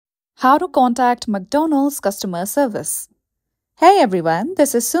How to contact McDonald's customer service. Hey everyone,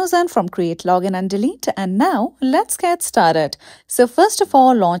 this is Susan from Create, Login and Delete, and now let's get started. So first of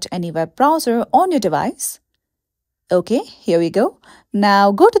all, launch any web browser on your device. Okay, here we go.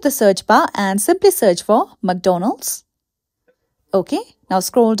 Now go to the search bar and simply search for McDonald's. Okay, now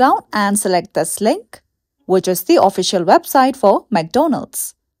scroll down and select this link, which is the official website for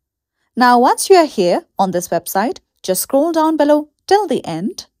McDonald's. Now once you are here on this website, just scroll down below till the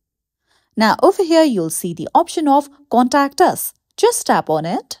end. Now over here you'll see the option of Contact Us. Just tap on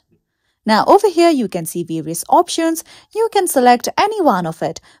it. Now over here you can see various options. You can select any one of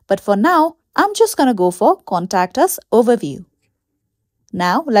it. But for now, I'm just going to go for Contact Us Overview.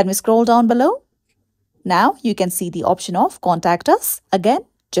 Now let me scroll down below. Now you can see the option of Contact Us. Again,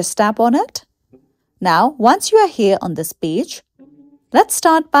 just tap on it. Now once you are here on this page, let's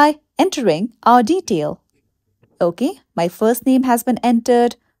start by entering our detail. Okay, my first name has been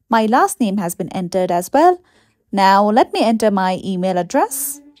entered. My last name has been entered as well. Now let me enter my email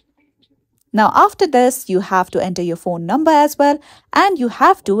address. Now after this, you have to enter your phone number as well, and you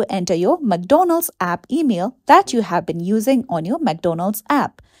have to enter your McDonald's app email that you have been using on your McDonald's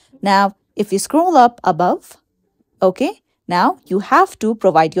app. Now if you scroll up above, okay, now you have to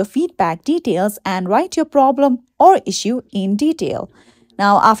provide your feedback details and write your problem or issue in detail.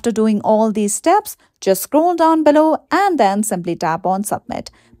 Now after doing all these steps, just scroll down below and then simply tap on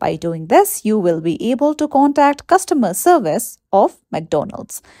Submit. By doing this, you will be able to contact customer service of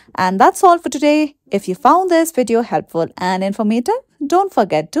McDonald's. And that's all for today. If you found this video helpful and informative, don't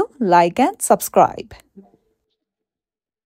forget to like and subscribe.